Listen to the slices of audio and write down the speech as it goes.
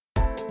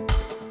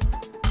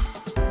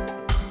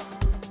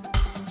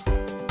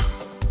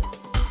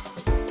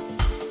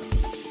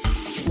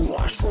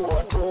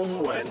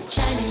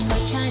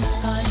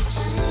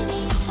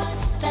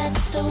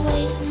the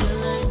way to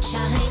learn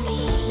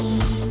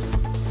Chinese.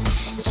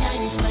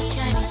 ChinesePod,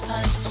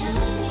 ChinesePod,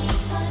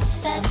 ChinesePod.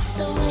 That's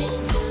the way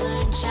to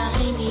learn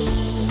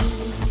Chinese.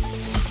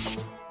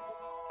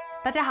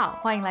 大家好，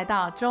欢迎来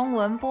到中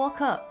文播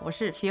客，我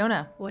是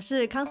Fiona， 我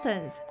是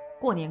Constance。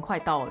过年快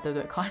到了，对不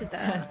对？是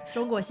的，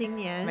中国新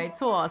年。没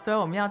错，所以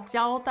我们要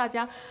教大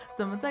家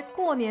怎么在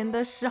过年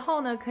的时候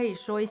呢，可以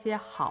说一些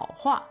好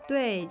话。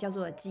对，叫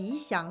做吉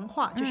祥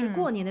话，就是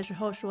过年的时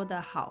候说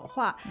的好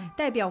话，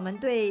代表我们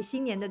对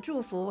新年的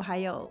祝福，还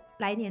有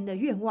来年的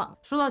愿望。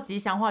说到吉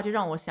祥话，就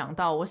让我想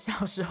到我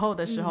小时候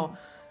的时候，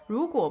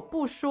如果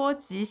不说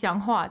吉祥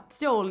话，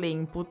就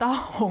领不到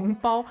红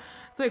包，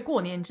所以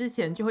过年之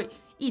前就会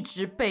一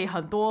直背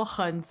很多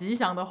很吉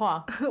祥的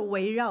话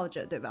围绕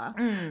着，对吧？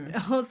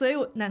然后所以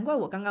难怪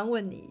我刚刚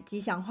问你吉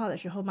祥话的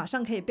时候，马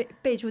上可以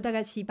背出大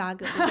概7-8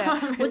个，对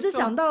不对？我只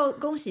想到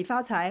恭喜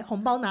发财，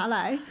红包拿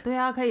来。对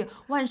啊，可以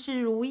万事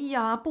如意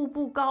啊，步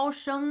步高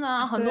升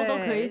啊，很多都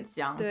可以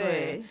讲。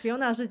对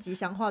，Fiona 是吉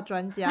祥话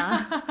专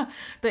家。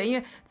对，因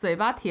为嘴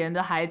巴甜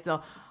的孩子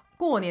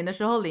过年的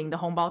时候领的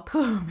红包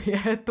特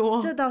别多。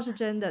这倒是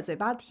真的，嘴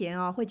巴甜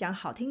哦，会讲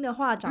好听的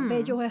话，长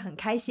辈就会很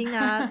开心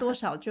啊，多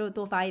少就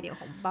多发一点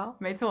红包。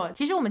没错，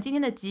其实我们今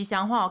天的吉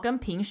祥话跟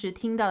平时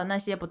听到的那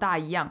些不大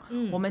一样，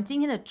我们今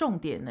天的重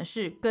点呢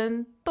是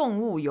跟动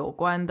物有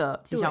关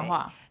的吉祥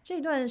话。这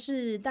一段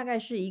大概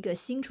是一个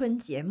新春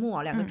节目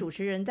啊，两个主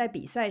持人在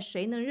比赛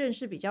谁能认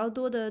识比较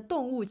多的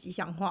动物吉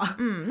祥话。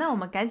那我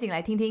们赶紧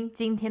来听听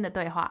今天的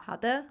对话。好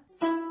的。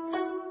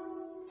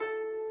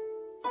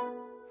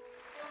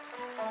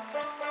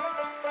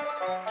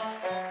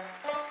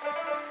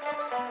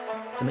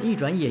怎么一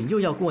转眼又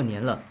要过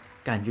年了？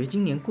感觉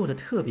今年过得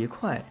特别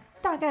快。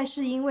大概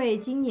是因为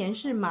今年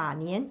是马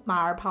年，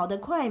马儿跑得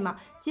快嘛，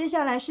接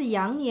下来是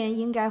羊年，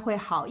应该会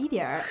好一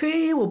点儿。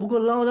嘿，我不过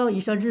唠叨一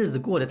下日子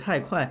过得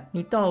太快，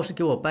你倒是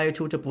给我掰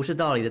出这不是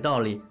道理的道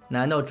理。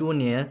难道猪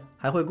年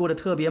还会过得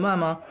特别慢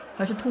吗？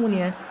还是兔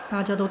年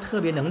大家都特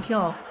别能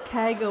跳？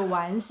开个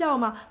玩笑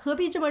嘛，何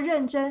必这么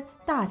认真？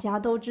大家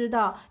都知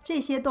道，这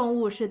些动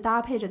物是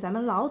搭配着咱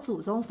们老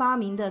祖宗发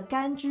明的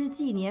干支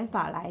纪年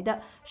法来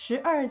的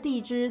，12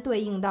地支对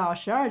应到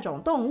12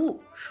种动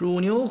物，鼠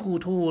牛虎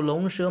兔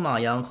龙蛇马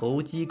羊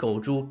猴鸡狗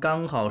猪，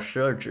刚好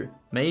12指。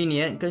每一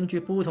年根据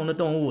不同的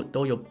动物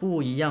都有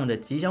不一样的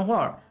吉祥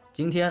话。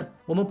今天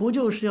我们不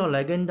就是要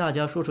来跟大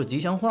家说说吉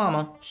祥话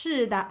吗？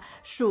是的，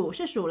鼠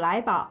是鼠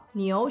来宝，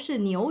牛是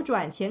扭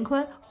转乾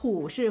坤，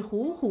虎是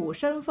虎虎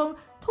生风，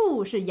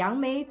兔是扬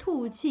眉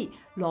吐气，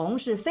龙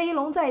是飞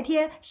龙在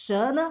天，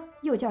蛇呢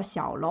又叫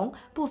小龙，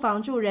不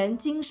妨助人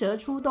金蛇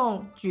出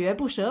洞，绝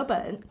不舍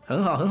本。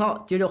很好很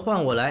好，接着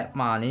换我来。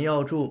马年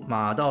要祝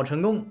马到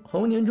成功，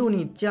猴年祝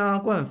你加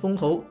冠封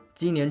侯，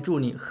鸡年祝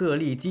你鹤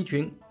立鸡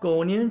群，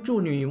狗年祝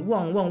你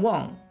旺旺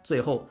旺，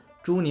最后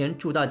猪年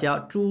祝大家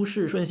诸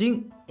事顺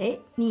心。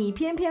你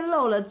偏偏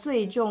漏了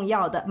最重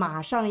要的，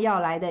马上要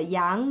来的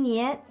羊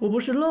年。我不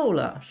是漏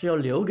了，是要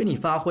留给你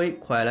发挥。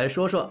快来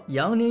说说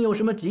羊年有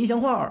什么吉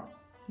祥话？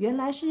原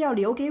来是要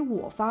留给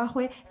我发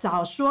挥，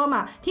早说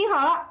嘛。听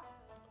好了，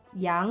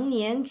羊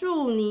年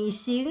祝你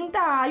行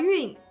大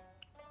运。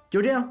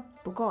就这样？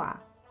不够啊，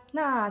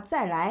那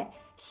再来，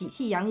喜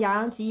气洋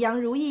洋，吉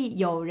祥如意，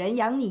有人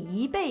养你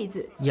一辈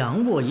子。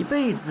养我一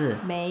辈子？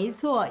没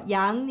错，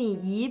养你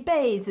一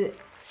辈子。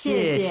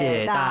谢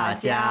谢大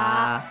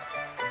家。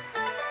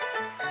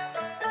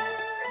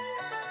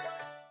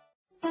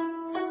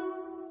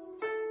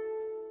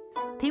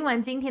听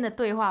完今天的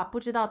对话，不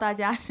知道大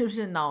家是不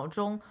是脑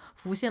中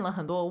浮现了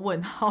很多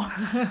问号？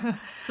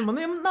怎么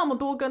那么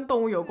多跟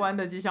动物有关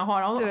的吉祥话？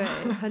然后对，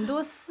很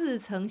多似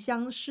曾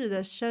相识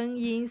的声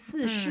音，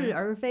似是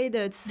而非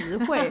的词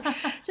汇，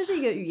这是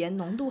一个语言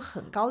浓度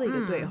很高的一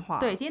个对话。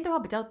对，今天对话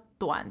比较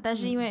短，但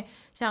是因为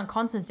像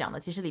Constance 讲的，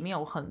其实里面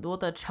有很多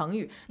的成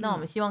语，那我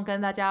们希望跟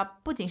大家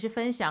不仅是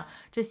分享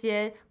这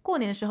些过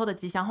年的时候的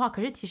吉祥话，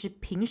可是其实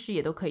平时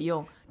也都可以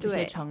用这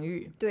些成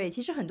语。对，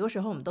其实很多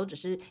时候我们都只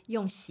是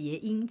用谐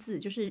音字，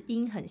就是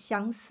音很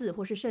相似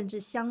或是甚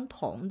至相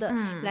同的，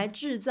来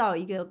制造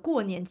一个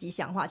过年吉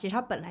祥话，其实它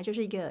本来就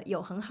是一个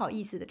有很好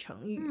意思的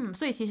成语。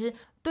所以其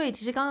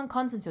实刚刚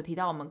Constance 有提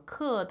到我们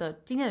课的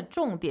今天的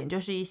重点就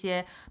是一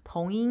些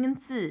同音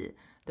字，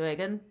对，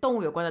跟动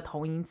物有关的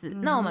同音字。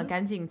那我们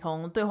赶紧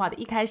从对话的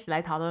一开始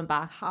来讨论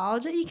吧。好，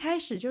这一开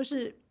始就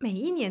是每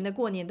一年的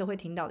过年都会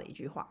听到的一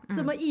句话，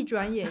这么一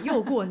转眼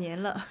又过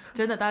年了。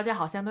真的，大家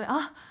好像都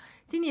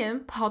今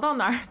年跑到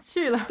哪儿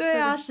去了？对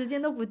啊，时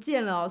间都不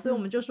见了所以我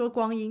们就说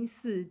光阴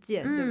似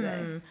箭，对不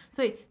对？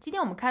所以今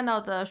天我们看到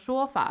的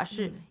说法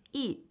是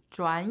一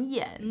转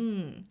眼。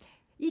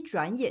一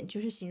转眼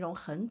就是形容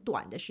很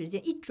短的时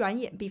间，一转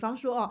眼比方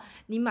说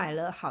你买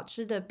了好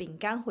吃的饼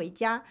干回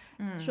家，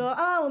说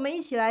我们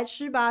一起来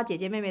吃吧，姐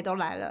姐妹妹都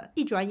来了，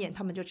一转眼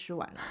他们就吃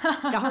完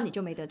了然后你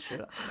就没得吃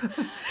了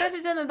但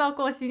是真的到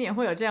过新年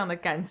会有这样的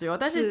感觉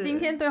但是今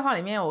天对话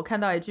里面我看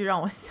到一句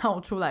让我笑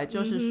出来，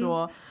就是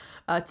说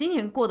今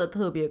年过得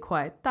特别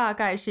快，大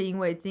概是因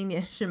为今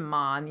年是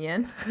马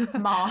年，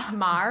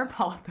马儿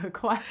跑得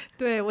快。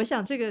对，我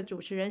想这个主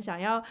持人想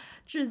要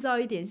制造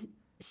一点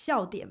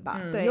笑点吧，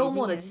对，幽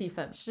默的气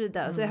氛。是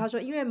的，所以他说，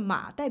因为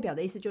马代表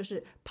的意思就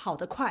是跑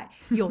得快、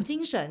有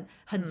精神、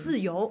很自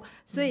由，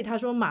所以他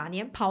说马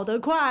年跑得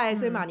快，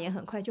所以马年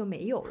很快就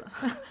没有了。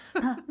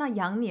那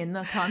羊年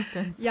呢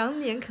 ，Constance？ 羊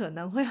年可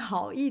能会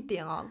好一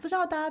点哦，不知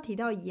道大家提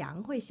到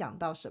羊会想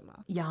到什么？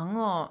羊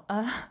哦，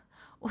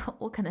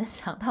我可能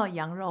想到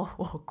羊肉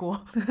火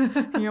锅，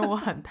因为我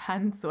很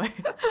贪嘴。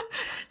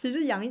其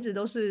实羊一直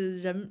都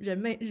是人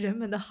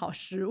们的好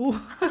食物。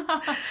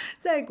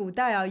在古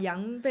代啊，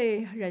羊被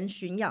人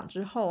驯养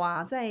之后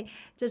啊，在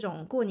这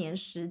种过年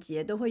时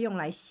节都会用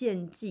来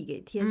献祭给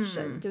天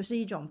神，就是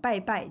一种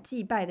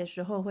祭拜的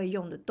时候会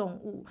用的动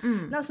物。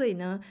那所以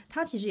呢，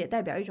它其实也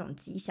代表一种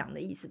吉祥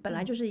的意思，本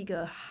来就是一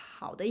个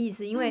好的意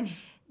思，因为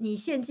你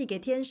献祭给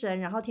天神，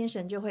然后天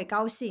神就会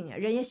高兴，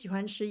人也喜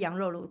欢吃羊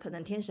肉炉，可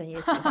能天神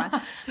也喜欢，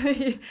所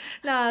以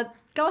那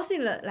高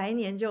兴了，来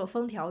年就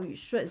风调雨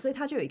顺，所以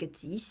它就有一个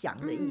吉祥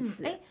的意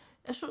思。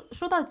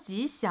说到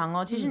吉祥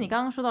哦，其实你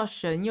刚刚说到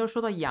神，又说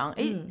到羊，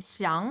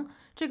祥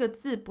这个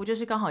字不就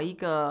是刚好一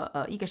个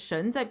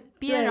神在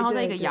边，然后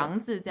再一个羊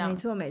字这样？没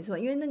错没错，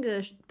因为那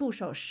个部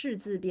首士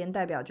字边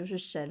代表就是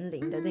神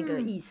灵的那个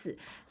意思，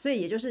所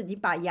以也就是你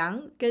把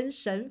羊跟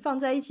神放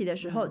在一起的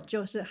时候，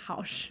就是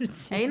好事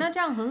情。那这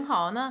样很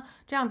好，那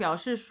这样表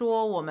示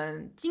说我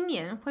们今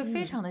年会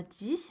非常的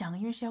吉祥，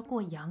因为是要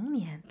过羊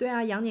年。对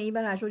啊，羊年一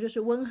般来说就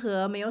是温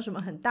和，没有什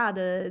么很大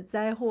的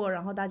灾祸，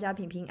然后大家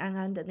平平安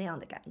安的那样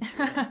的感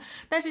觉。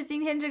但是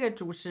今天这个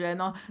主持人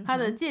哦，他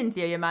的见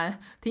解也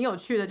挺有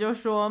趣的，就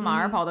是说马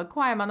儿跑得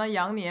快嘛，那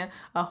羊年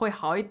会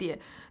好一点。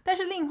但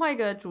是另外一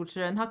个主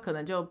持人他可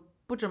能就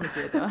不这么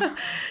觉得。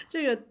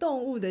这个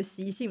动物的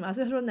习性嘛，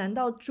所以说难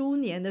道猪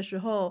年的时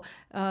候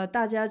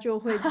大家就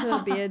会特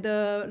别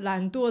的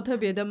懒惰特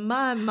别的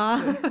慢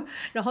吗？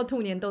然后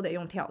兔年都得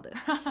用跳的。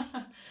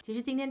其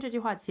实今天这句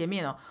话前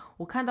面哦，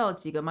我看到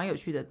几个蛮有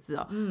趣的字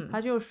哦，他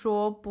就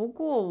说不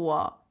过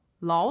我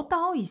唠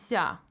叨一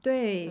下，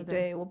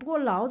对，我不过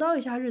唠叨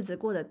一下，日子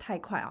过得太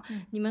快啊。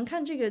你们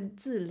看这个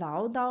字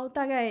唠叨，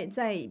大概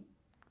在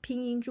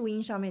拼音注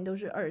音上面都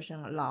是2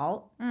声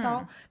唠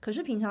叨，可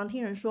是平常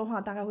听人说话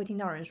大概会听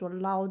到人说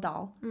唠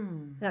叨，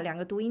那2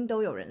个读音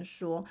都有人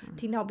说，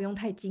听到不用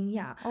太惊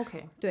讶。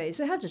OK， 对，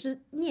所以他只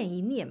是念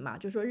一念嘛，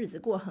就说日子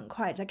过很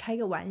快，再开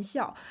个玩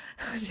笑，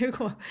结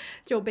果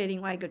就被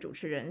另外一个主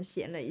持人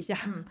嫌了一下。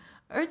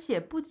而且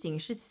不仅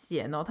是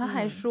嫌哦，他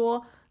还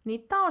说你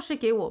倒是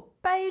给我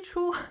掰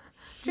出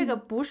这个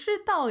不是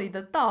道理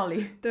的道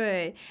理。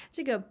对，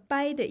这个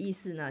掰的意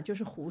思呢，就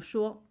是胡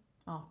说。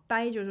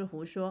掰就是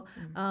胡说。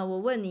我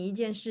问你一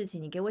件事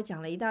情，你给我讲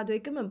了一大堆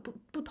根本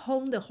不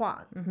通的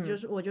话，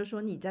我就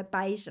说你在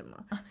掰什么。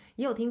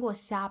也有听过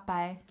瞎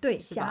掰，对，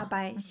瞎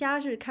掰，瞎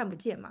是看不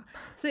见嘛，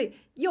所以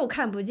又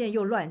看不见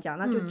又乱讲，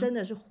那就真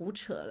的是胡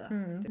扯了。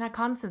那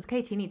Constance 可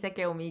以请你再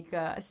给我们一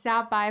个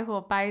瞎掰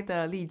或掰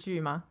的例句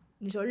吗？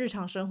你说日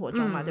常生活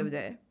中嘛，对不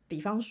对？比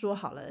方说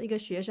好了，一个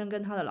学生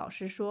跟他的老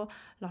师说，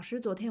老师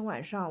昨天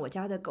晚上我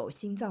家的狗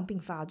心脏病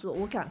发作，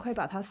我赶快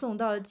把它送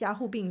到加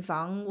护病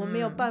房，我没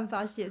有办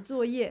法写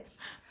作业。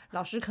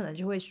老师可能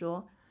就会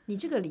说，你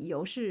这个理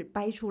由是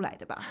掰出来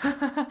的吧？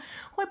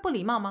会不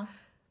礼貌吗？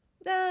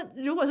那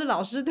如果是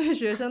老师对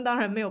学生，当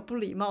然没有不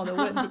礼貌的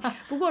问题。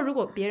不过如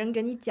果别人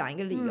跟你讲一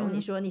个理由，你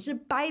说你是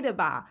掰的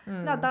吧，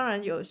那当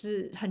然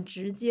是很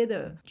直接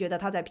的觉得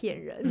他在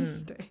骗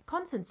人。对。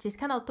Constance 其实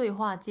看到对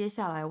话接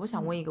下来，我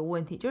想问一个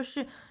问题，就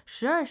是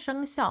12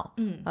生肖，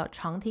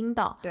常听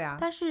到，对啊，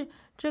但是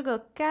这个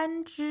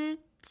干支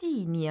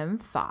纪年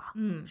法，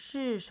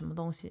是什么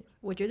东西？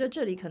我觉得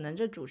这里可能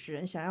这主持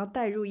人想要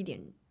带入一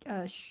点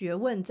学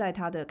问在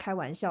他的开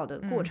玩笑的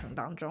过程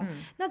当中。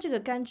那这个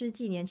干支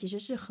纪年其实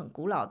是很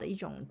古老的一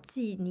种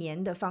纪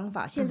年的方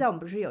法。现在我们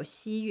不是有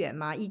西元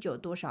吗？19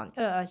多少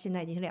现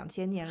在已经是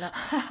2000年了。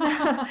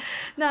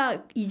那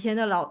以前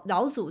的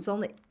老祖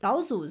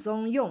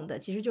宗用的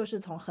其实就是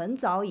从很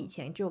早以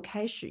前就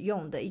开始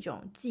用的一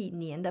种纪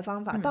年的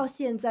方法，到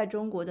现在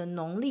中国的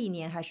农历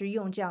年还是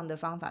用这样的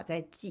方法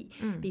在记。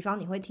比方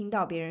你会听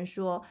到别人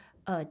说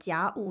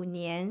甲午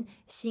年、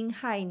辛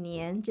亥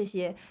年，这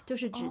些就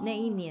是指那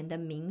一年的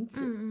名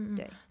字。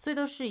对，所以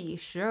都是以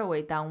12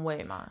为单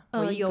位嘛。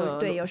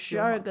有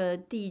12个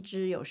地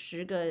支，有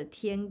10个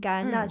天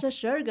干。那这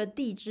12个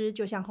地支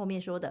就像后面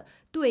说的，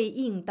对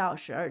应到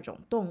12种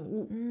动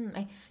物。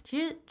其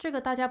实这个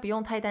大家不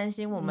用太担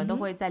心，我们都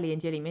会在连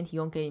结里面提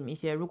供给你们一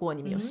些，如果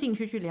你们有兴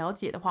趣去了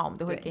解的话，我们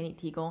都会给你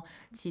提供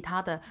其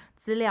他的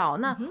资料。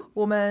那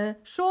我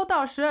们说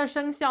到12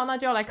生肖，那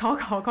就要来考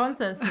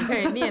Constance， 你可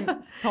以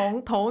念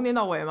从头念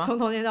到尾吗？从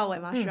头念到尾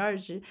吗？12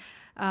支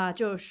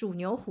就鼠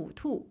牛虎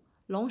兔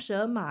龙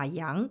蛇马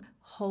羊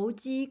猴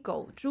鸡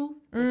狗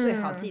猪，最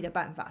好记的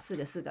办法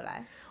，4个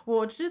来。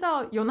我知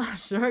道有哪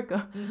12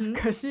个，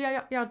可是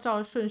要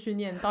照顺序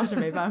念倒是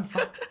没办法。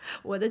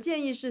我的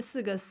建议是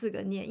4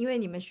个念，因为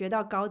你们学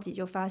到高级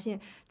就发现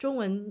中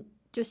文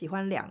就喜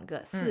欢2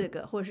个、4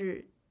个，或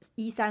是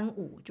1、3、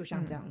5，就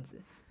像这样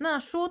子。那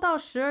说到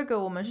12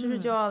个，我们是不是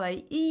就要来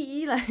一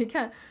一来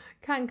看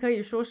看可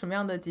以说什么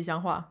样的吉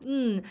祥话。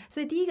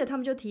所以第一个他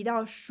们就提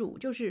到鼠，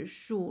就是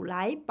鼠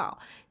来宝。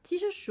其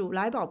实鼠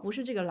来宝不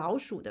是这个老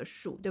鼠的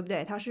鼠，对不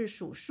对？它是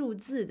数数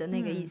字的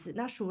那个意思。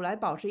那鼠来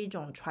宝是一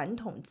种传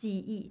统技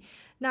艺。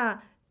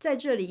那在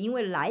这里因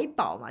为来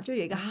宝嘛，就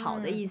有一个好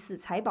的意思，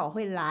财宝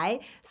会来，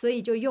所以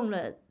就用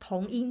了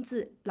同音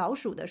字，老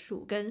鼠的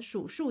鼠跟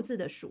数数字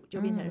的数，就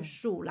变成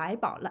鼠来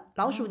宝了。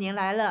老鼠年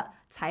来了，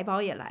财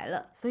宝也来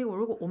了。所以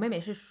如果我妹妹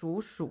是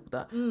属鼠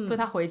的，所以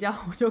她回家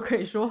我就可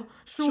以说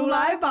鼠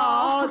来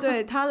宝，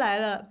对，她来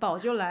了，宝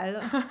就来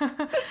了。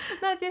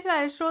那接下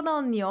来说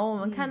到牛，我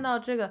们看到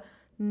这个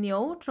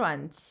扭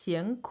转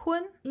乾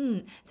坤。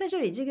在这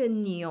里这个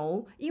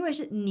扭，因为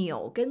是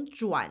扭跟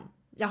转，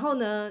然后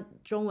呢，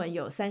中文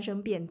有三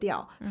声变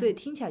调，所以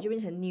听起来就变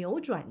成扭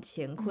转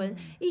乾坤，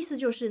意思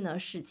就是呢，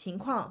使情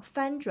况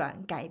翻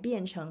转改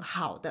变成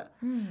好的。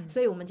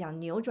所以我们讲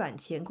扭转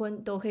乾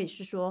坤，都可以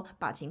是说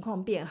把情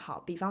况变好。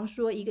比方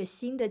说一个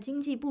新的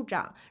经济部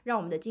长，让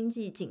我们的经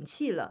济景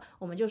气了，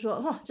我们就说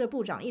哇，这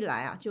部长一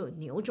来啊，就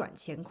扭转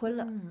乾坤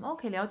了。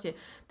OK， 了解。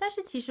但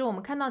是其实我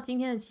们看到今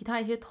天的其他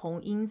一些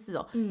同音字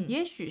哦，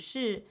也许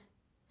是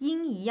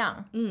音一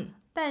样，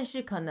但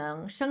是可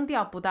能声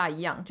调不大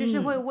一样，就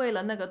是会为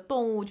了那个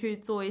动物去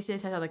做一些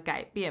小小的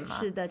改变嘛。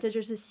是的，这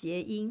就是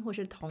谐音或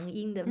是同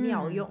音的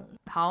妙用。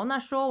好，那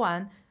说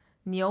完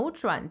扭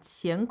转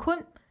乾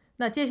坤，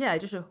那接下来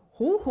就是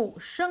虎虎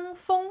生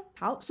风。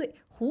好，所以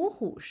虎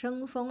虎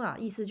生风啊，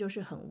意思就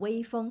是很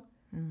威风。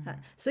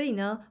所以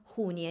呢，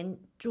虎年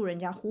祝人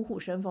家虎虎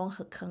生风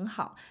很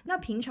好。那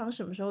平常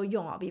什么时候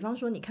用啊？比方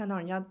说你看到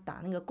人家打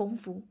那个功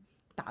夫，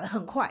打得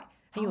很快，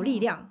很有力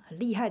量，很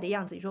厉害的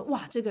样子，你说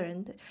哇，这个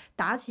人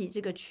打起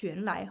这个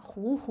拳来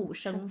虎虎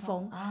生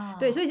风。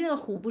对，所以这个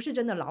虎不是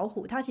真的老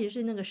虎，它其实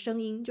是那个声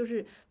音，就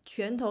是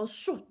拳头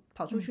嗖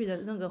跑出去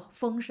的那个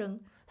风声。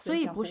所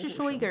以不是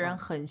说一个人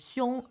很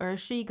凶，而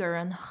是一个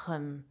人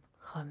很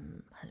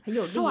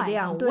有力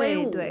量，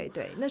对对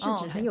对，那是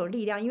指很有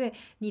力量，因为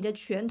你的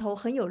拳头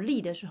很有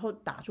力的时候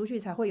打出去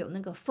才会有那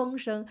个风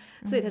声，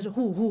所以它是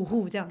呼呼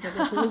呼这样叫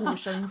做虎虎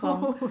生风。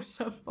虎虎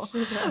生风，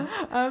是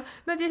的。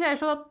那接下来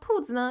说到兔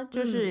子呢，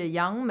就是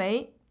扬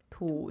眉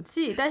吐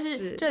气，但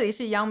是这里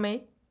是扬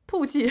眉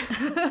吐气。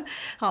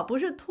好，不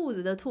是兔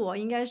子的兔哦，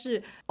应该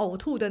是呕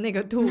吐的那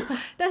个吐。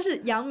但是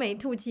扬眉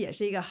吐气也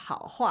是一个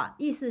好话，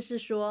意思是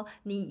说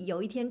你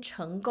有一天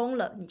成功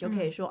了，你就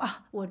可以说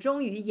啊，我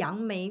终于扬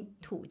眉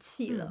吐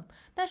气了。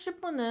但是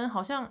不能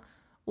好像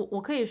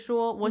我可以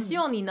说，我希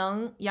望你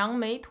能扬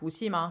眉吐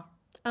气吗？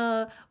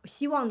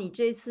希望你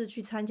这次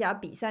去参加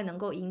比赛能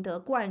够赢得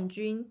冠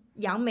军，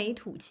扬眉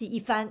吐气一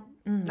番。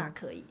那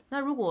可以。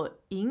那如果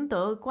赢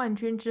得冠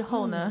军之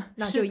后呢？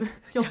那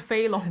就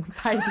飞龙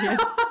在天。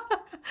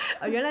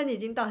原来你已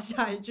经到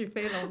下一句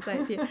飞龙在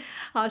天。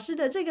好，是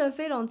的，这个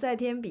飞龙在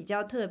天比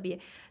较特别，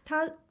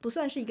它不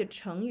算是一个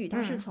成语，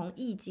它是从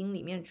易经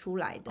里面出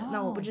来的。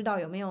那我不知道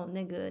有没有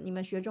那个你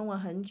们学中文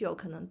很久，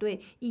可能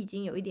对易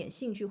经有一点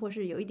兴趣，或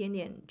是有一点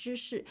点知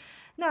识。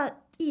那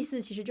意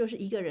思其实就是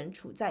一个人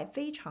处在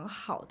非常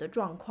好的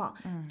状况，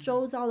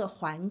周遭的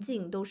环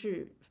境都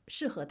是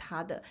适合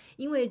他的，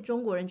因为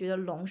中国人觉得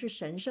龙是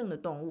神圣的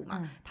动物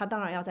嘛，它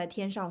当然要在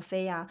天上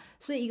飞啊，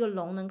所以一个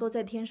龙能够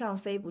在天上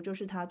飞，不就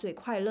是他最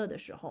快乐的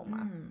时候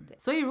嘛？对。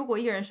所以如果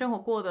一个人生活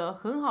过得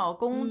很好，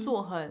工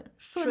作很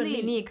顺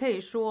利，你也可以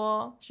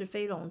说是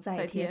飞龙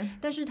在天，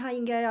但是他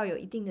应该要有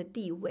一定的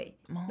地位。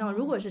那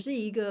如果只是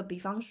一个比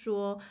方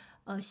说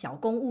小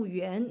公务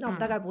员，那我们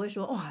大概不会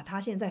说哇，他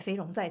现在飞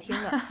龙在天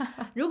了。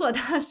如果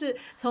他是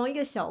从一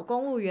个小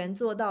公务员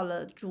做到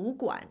了主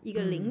管，一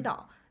个领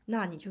导，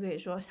那你就可以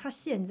说他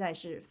现在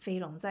是飞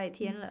龙在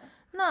天了。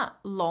那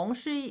龙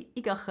是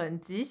一个很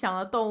吉祥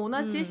的动物，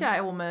那接下来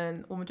我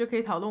们就可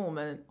以讨论我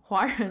们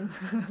华人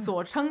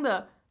所称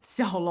的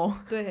小龙。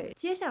对，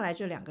接下来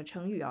这两个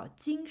成语啊，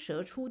金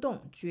蛇出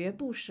洞，绝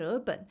不舍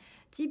本。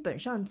基本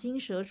上金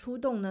蛇出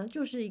洞呢，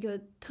就是一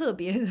个特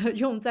别的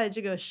用在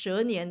这个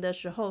蛇年的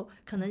时候，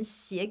可能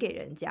写给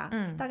人家，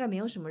大概没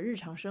有什么日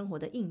常生活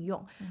的应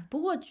用。不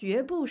过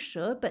绝不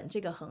舍本这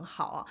个很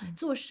好啊，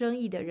做生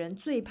意的人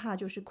最怕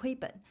就是亏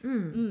本。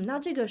那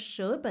这个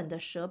舍本的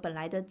舍本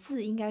来的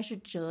字应该是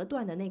折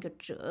断的那个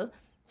折，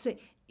所以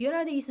原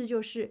来的意思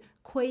就是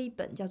亏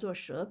本叫做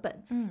舍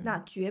本，那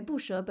绝不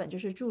舍本就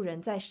是祝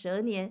人在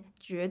蛇年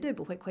绝对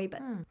不会亏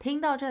本。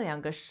听到这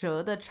两个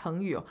蛇的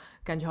成语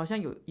感觉好像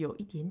有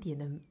一点点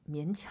的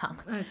勉强。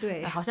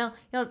对，好像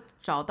要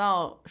找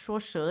到说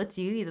蛇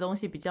吉利的东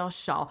西比较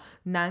少，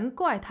难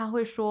怪他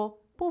会说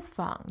不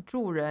妨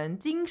祝人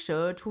金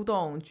蛇出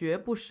洞，绝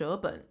不舍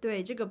本。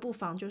对，这个不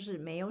妨就是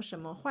没有什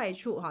么坏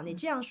处哈，你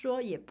这样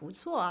说也不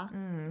错啊。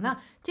那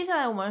接下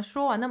来我们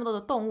说完那么多的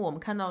动物，我们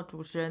看到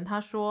主持人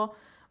他说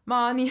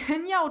马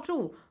年要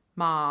祝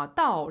马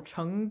到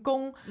成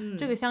功。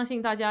这个相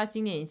信大家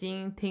今年已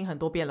经听很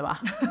多遍了吧？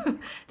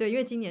对，因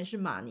为今年是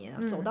马年啊，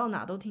走到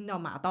哪都听到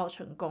马到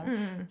成功，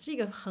是一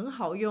个很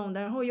好用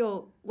的，然后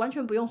又完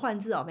全不用换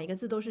字哦，每个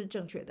字都是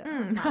正确的。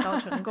马到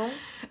成功。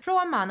说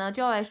完马呢，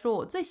就要来说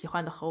我最喜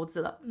欢的猴子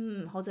了。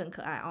猴子很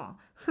可爱哦。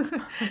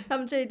他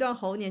们这一段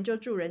猴年就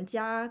祝人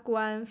加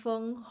官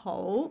封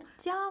侯。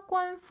加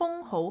官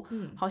封侯，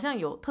好像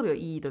特别有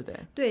意义，对不对？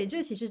对，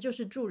这其实就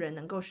是祝人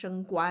能够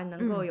升官，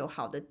能够有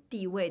好的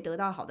地位，得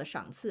到好的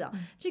赏赐啊。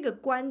这个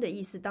官的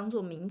意思当做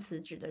名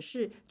词，指的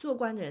是做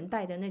官的人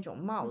戴的那种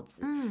帽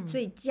子。所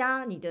以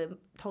你的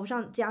头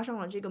上加上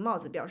了这个帽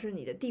子，表示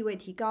你的地位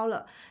提高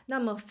了。那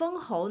么封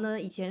侯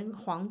呢？以前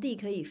皇帝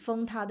可以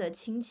封他的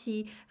亲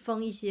戚，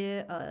封一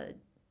些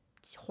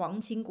皇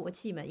亲国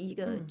戚们一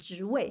个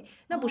职位，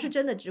那不是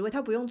真的职位，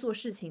他不用做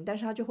事情，但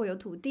是他就会有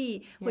土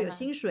地，会有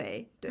薪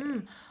水。对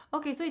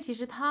，OK， 所以其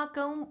实他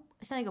跟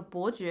像一个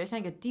伯爵，像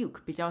一个 Duke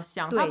比较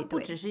像，它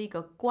不只是一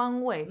个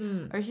官位，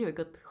而是有一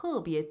个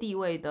特别地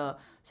位的，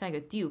像一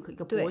个 Duke 一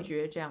个伯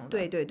爵这样的。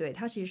对对对，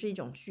它其实是一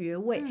种爵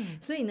位，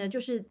所以呢，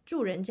就是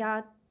祝人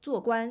家做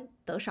官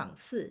得赏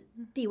赐，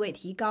地位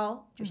提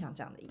高，就像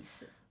这样的意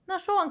思。那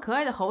说完可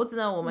爱的猴子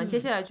呢，我们接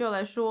下来就要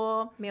来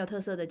说没有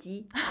特色的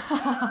鸡。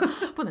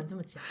不能这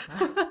么讲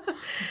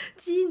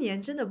鸡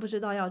年真的不知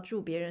道要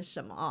祝别人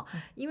什么啊，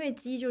因为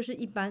鸡就是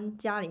一般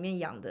家里面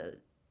养的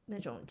那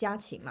种家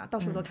禽嘛，到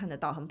处都看得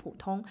到，很普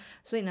通。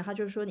所以呢，他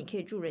就说你可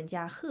以祝人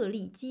家鹤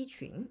立鸡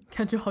群，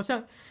感觉好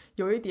像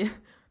有一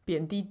点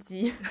贬低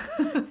鸡，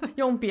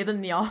用别的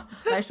鸟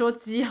来说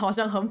鸡好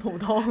像很普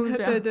通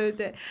这样。对对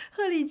对，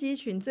鹤立鸡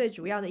群最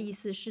主要的意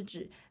思是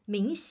指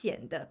明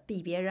显的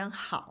比别人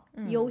好、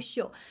优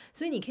秀。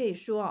所以你可以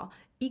说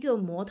一个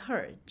模特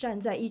儿站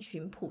在一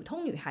群普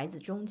通女孩子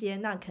中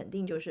间，那肯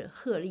定就是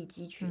鹤立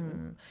鸡群。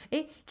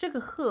这个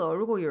鹤，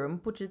如果有人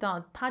不知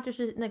道，它就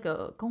是那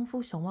个功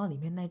夫熊猫里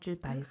面那只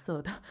白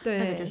色的，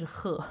那个就是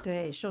鹤。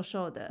对，瘦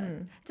瘦的。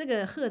这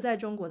个鹤在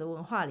中国的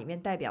文化里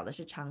面代表的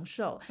是长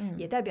寿，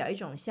也代表一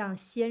种像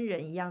仙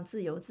人一样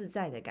自由自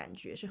在的感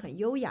觉，是很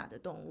优雅的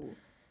动物。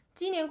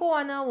今年过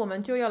完呢，我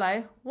们就要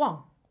来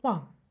旺。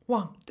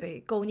对，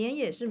狗年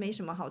也是没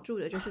什么好祝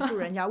的，就是祝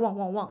人家旺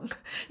旺旺，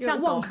像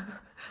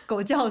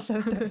狗叫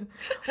声。对，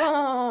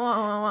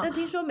旺。但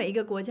听说每一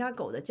个国家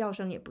狗的叫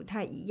声也不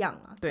太一样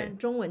啊。对，但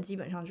中文基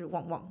本上是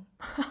旺旺。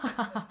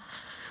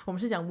我们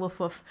是讲 woof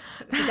woof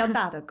比较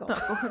大的狗。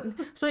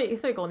所以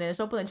狗年的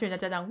时候不能去人家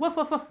家这样 woof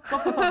woof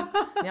woof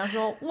woof， 你要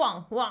说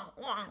旺。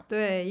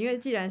对，因为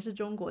既然是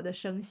中国的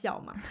生肖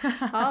嘛。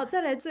好，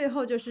再来最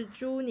后就是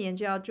猪年，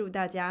就要祝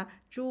大家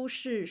诸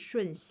事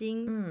顺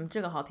心。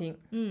这个好听。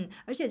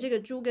而且这个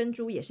猪跟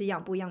猪也是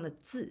不一样的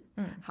字。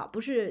好，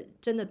不是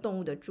真的动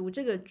物的猪，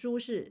这个猪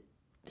是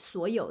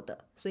所有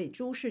的，所以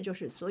诸事就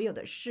是所有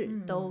的事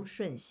都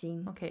顺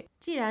心。OK，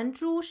 既然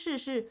诸事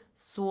是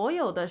所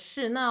有的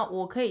事，那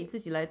我可以自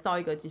己来造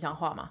一个吉祥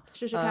话嘛？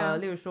试试看。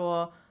例如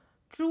说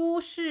诸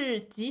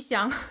事吉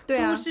祥，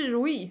诸事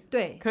如意，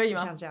对，可以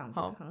吗？像这样子，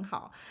很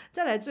好。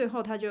再来最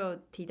后他就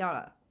提到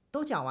了，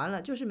都讲完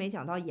了，就是没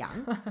讲到羊，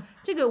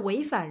这个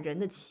违反人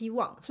的期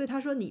望，所以他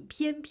说你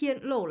偏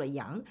偏漏了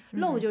羊，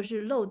漏就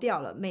是漏掉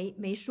了，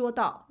没说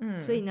到，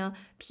所以呢，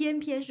偏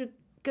偏是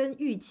跟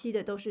预期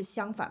的都是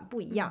相反不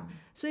一样，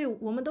所以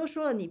我们都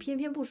说了，你偏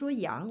偏不说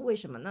羊，为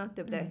什么呢？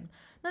对不对？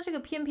那这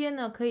个偏偏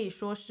呢，可以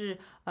说是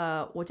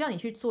我叫你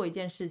去做一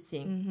件事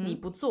情，你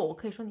不做，我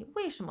可以说你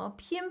为什么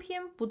偏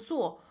偏不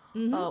做？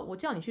我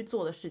叫你去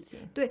做的事情，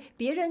对，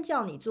别人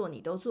叫你做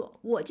你都做，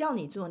我叫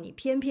你做你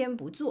偏偏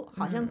不做，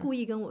好像故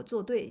意跟我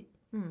作对，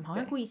好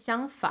像故意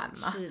相反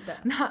嘛。是的。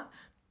那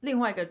另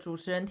外一个主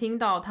持人听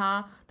到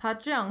他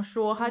这样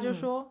说，他就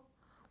说。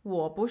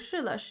我不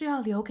是了，是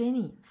要留给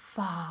你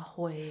发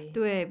挥。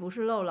对，不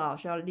是漏了，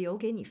是要留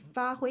给你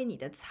发挥你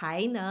的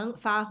才能，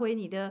发挥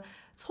你的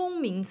聪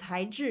明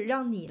才智，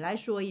让你来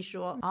说一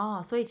说。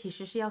所以其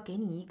实是要给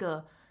你一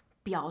个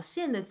表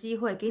现的机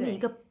会，给你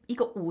一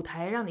个舞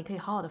台，让你可以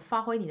好好的发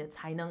挥你的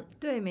才能。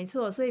对，没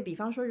错。所以比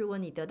方说，如果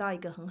你得到一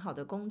个很好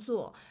的工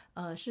作，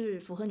是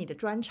符合你的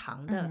专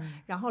长的，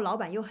然后老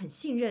板又很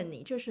信任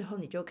你，这时候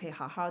你就可以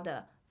好好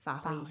的发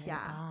挥一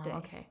下。对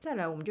 ，OK。再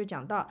来，我们就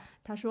讲到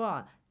他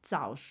说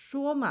早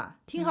说嘛，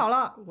听好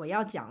了，我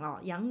要讲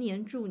了，羊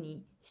年祝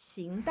你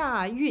行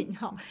大运。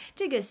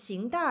这个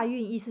行大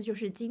运意思就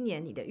是今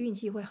年你的运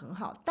气会很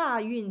好。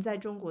大运在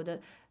中国的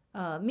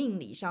命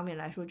理上面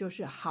来说就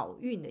是好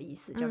运的意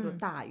思，叫做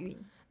大运。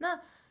那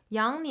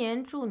羊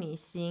年祝你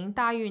行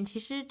大运，其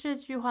实这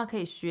句话可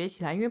以学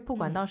起来，因为不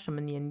管到什么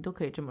年你都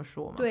可以这么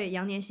说嘛。对，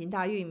羊年行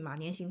大运，马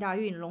年行大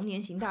运，龙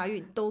年行大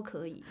运都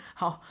可以。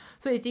好，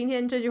所以今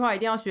天这句话一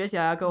定要学起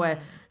来啊，各位。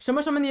什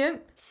么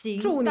年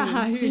祝你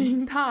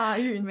行大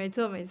运，没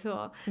错没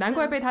错。难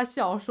怪被他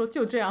笑说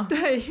就这样。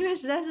对，因为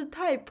实在是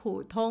太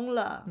普通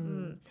了。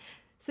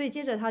所以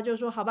接着他就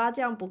说好吧，这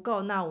样不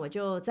够，那我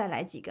就再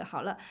来几个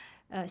好了。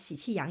喜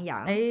气洋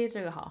洋，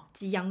这个好，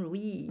吉祥如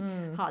意。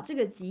好，这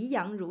个吉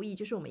祥如意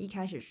就是我们一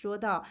开始说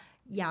到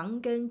羊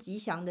跟吉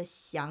祥的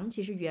祥，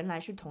其实原来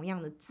是同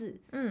样的字。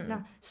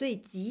那所以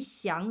吉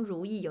祥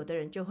如意，有的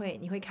人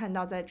你会看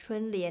到在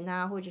春联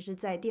啊，或者是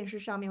在电视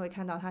上面会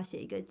看到他写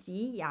一个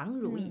吉祥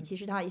如意，其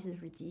实他的意思就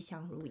是吉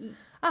祥如意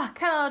啊。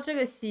看到这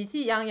个喜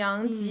气洋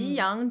洋、吉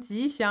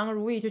祥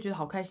如意，就觉得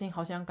好开心，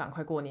好想赶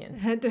快过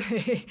年。对，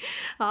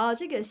好，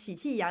这个喜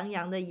气洋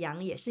洋的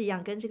洋也是一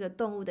样，跟这个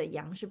动物的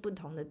羊是不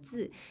同的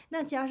字，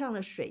那加上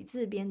了水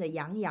字边的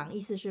洋洋，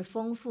意思是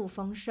丰富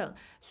丰盛，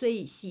所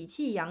以喜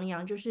气洋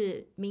洋就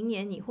是明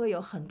年你会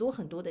有很多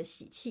很多的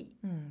喜气。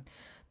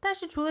但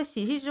是除了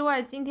喜气之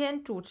外，今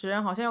天主持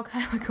人好像又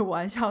开了个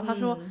玩笑，他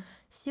说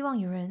希望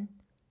有人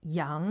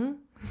养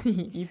你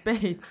一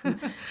辈子，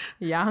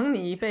养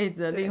你一辈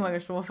子的另外一个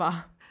说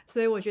法。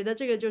所以我觉得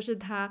这个就是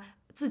他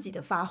自己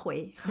的发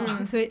挥。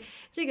所以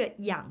这个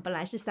养本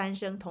来是三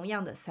声，同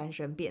样的三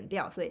声变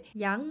调，所以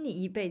养你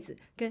一辈子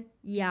跟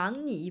养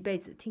你一辈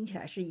子听起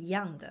来是一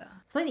样的。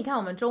所以你看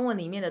我们中文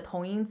里面的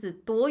同音字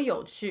多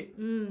有趣。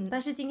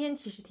但是今天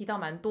其实提到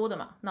蛮多的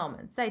嘛，那我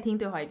们再听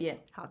对话一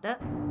遍。好的。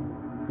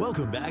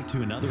Welcome back to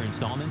another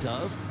installment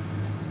of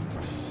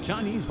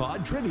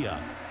ChinesePod Trivia.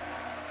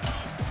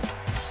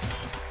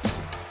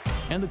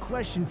 And the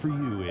question for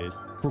you is,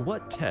 for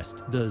what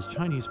test does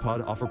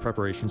ChinesePod offer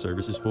preparation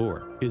services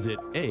for? Is it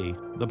A,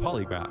 the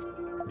polygraph,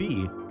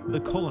 B, the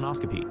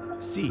colonoscopy,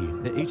 C,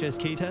 the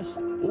HSK test,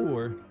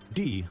 or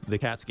D, the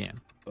CAT scan?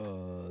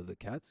 The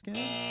CAT scan?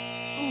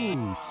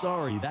 Ooh,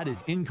 sorry, that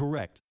is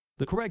incorrect.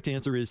 The correct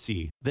answer is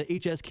C, the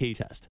HSK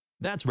test.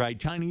 That's right,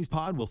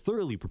 ChinesePod will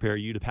thoroughly prepare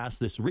you to pass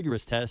this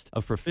rigorous test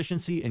of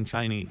proficiency in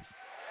Chinese.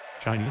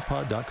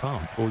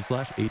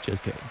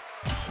 ChinesePod.com/HSK.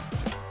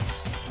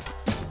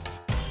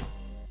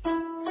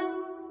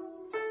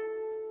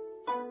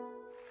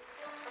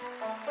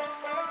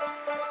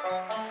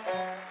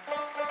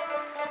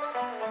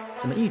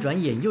 怎么一转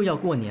眼又要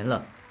过年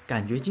了？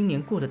感觉今年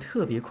过得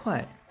特别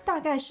快。大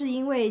概是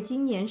因为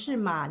今年是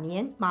马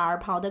年，马儿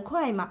跑得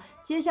快嘛，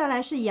接下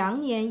来是羊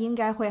年，应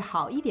该会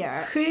好一点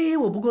儿。嘿，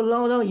我不过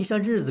唠叨一下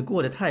日子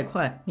过得太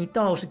快，你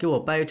倒是给我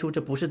掰出这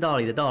不是道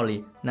理的道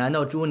理。难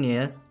道猪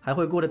年还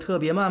会过得特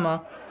别慢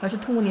吗？还是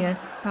兔年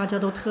大家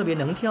都特别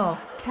能跳？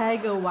开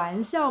个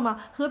玩笑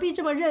嘛，何必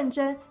这么认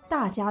真？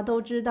大家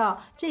都知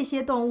道，这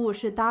些动物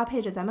是搭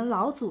配着咱们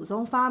老祖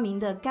宗发明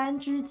的干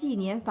支纪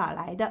年法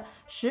来的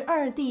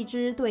，12地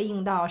支对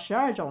应到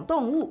12种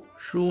动物，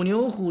鼠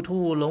牛虎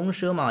兔龙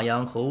蛇马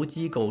羊猴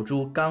鸡狗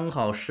猪，刚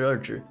好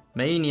12指。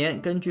每一年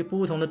根据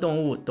不同的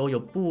动物都有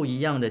不一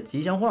样的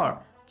吉祥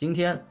话。今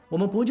天我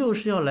们不就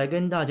是要来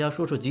跟大家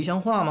说说吉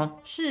祥话吗？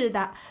是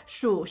的，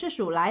鼠是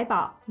鼠来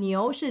宝，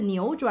牛是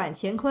扭转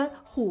乾坤，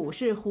虎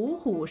是虎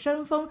虎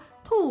生风，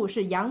兔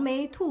是扬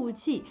眉吐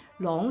气，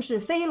龙是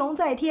飞龙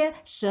在天，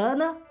蛇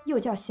呢又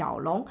叫小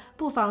龙，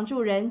不妨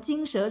助人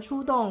金蛇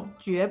出洞，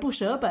绝不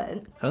舍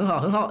本。很好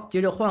很好，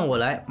接着换我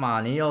来。马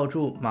年要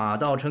祝马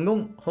到成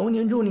功，猴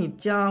年祝你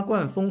加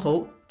冠封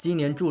侯，鸡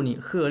年祝你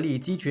鹤立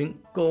鸡群，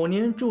狗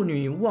年祝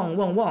你旺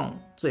旺旺，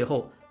最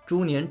后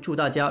猪年祝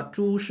大家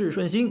诸事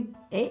顺心。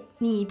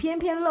你偏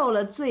偏漏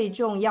了最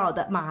重要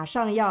的，马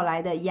上要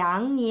来的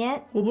羊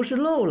年。我不是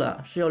漏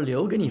了，是要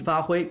留给你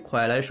发挥。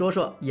快来说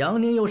说羊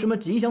年有什么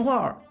吉祥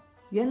话？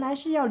原来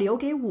是要留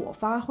给我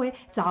发挥，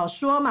早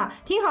说嘛！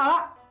听好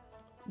了，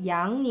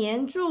羊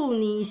年祝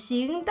你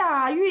行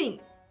大运。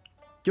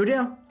就这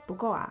样？不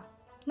够啊，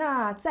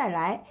那再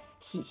来，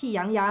喜气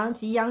洋洋，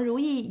吉祥如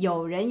意，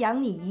有人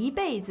养你一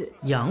辈子。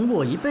养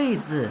我一辈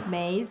子？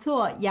没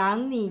错，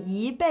养你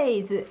一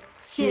辈子。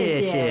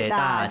谢谢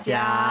大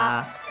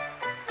家。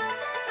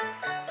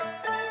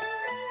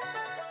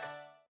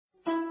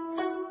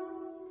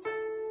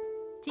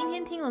今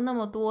天听了那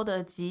么多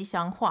的吉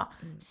祥话，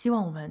希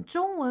望我们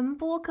中文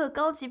播客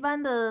高级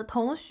班的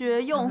同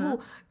学用户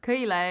可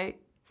以来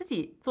自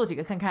己做几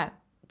个看看，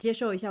接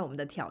受一下我们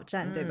的挑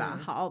战，对吧？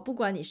好，不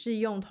管你是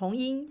用同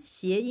音、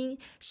谐音，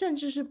甚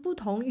至是不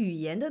同语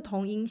言的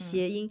同音、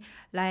谐音，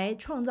来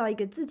创造一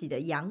个自己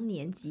的羊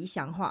年吉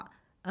祥话。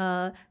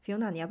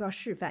Fiona， 你要不要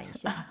示范一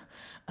下？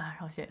让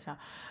我写一下。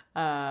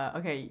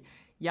OK，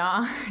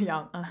 羊，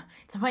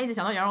怎么一直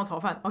想到羊肉炒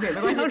饭 ？OK， 没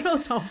关系。羊肉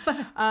炒饭。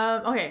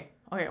OK，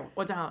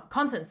 我讲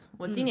Constance，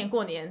 我今年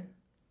过年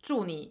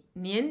祝你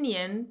年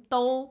年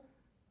都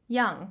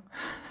young。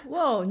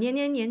哇，年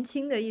年年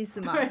轻的意思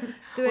嘛？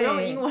对，我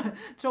用英文、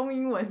中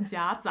英文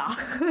夹杂，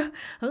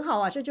很好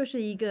啊，这就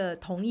是一个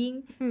同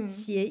音、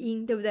谐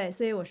音，对不对？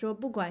所以我说，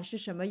不管是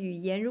什么语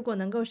言，如果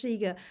能够是一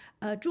个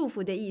祝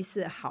福的意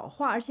思、好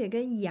话，而且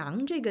跟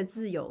羊这个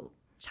字有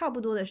差不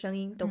多的声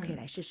音，都可以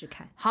来试试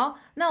看。好，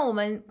那我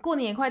们过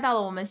年也快到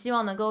了，我们希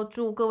望能够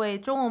祝各位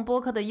中文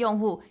播客的用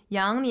户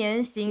羊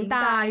年行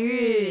大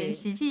运，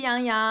喜气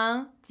洋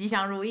洋，吉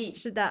祥如意。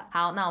是的，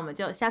好，那我们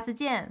就下次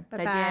见，拜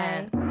拜。再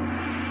见。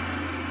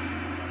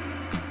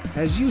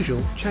As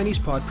usual,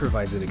 ChinesePod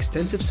provides an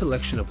extensive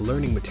selection of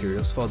learning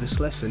materials for this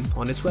lesson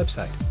on its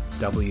website,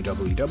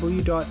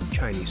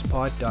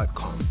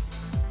 www.chinesepod.com.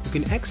 You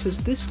can access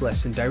this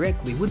lesson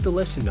directly with the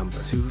lesson number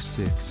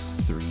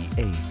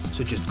 2638.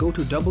 So just go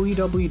to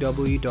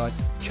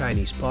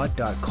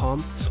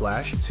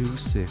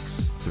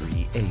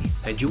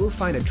www.chinesepod.com/2638 and you will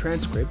find a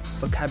transcript,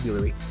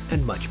 vocabulary,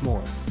 and much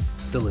more.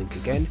 The link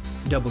again,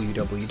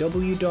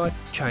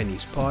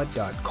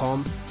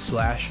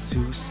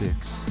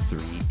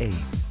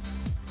 www.chinesepod.com/2638.